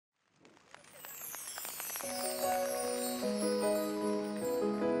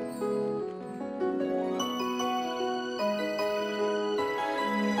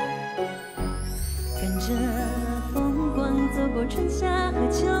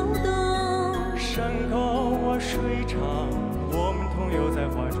唱，我们同游在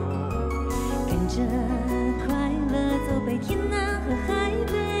画中。跟着快乐走北天南和海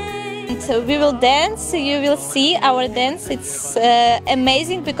北。So we will dance. You will see our dance. It's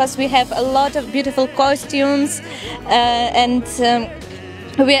amazing because we have a lot of beautiful costumes, and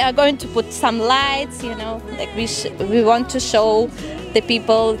we are going to put some lights. You know, like we want to show the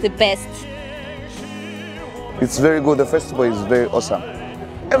people the best. It's very good. The festival is very awesome.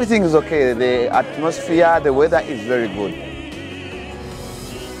 Everything is okay. The atmosphere, the weather is very good.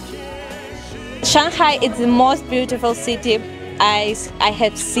 Shanghai is the most beautiful city I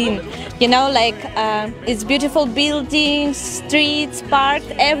have seen. You know, like it's beautiful buildings, streets, parks,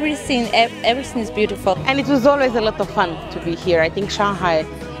 everything is beautiful. And it was always a lot of fun to be here. I think Shanghai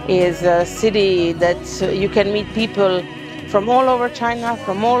is a city that you can meet people from all over China,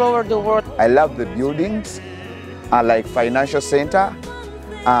 from all over the world. I love the buildings, like financial center.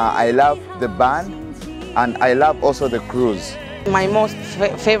 I love the Bund, and I love also the cruise. My most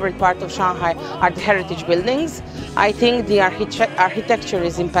favorite part of Shanghai are the heritage buildings. I think the architecture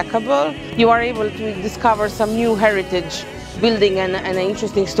is impeccable. You are able to discover some new heritage building and an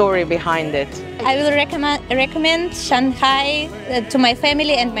interesting story behind it. I will recommend Shanghai to my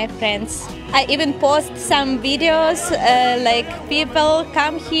family and my friends. I even post some videos like people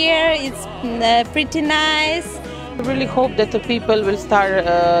come here, it's pretty nice. I really hope that the people will start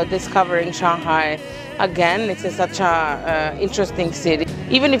discovering Shanghai again. It's such an interesting city.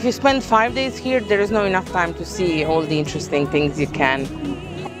 Even if you spend 5 days here, there is not enough time to see all the interesting things you can.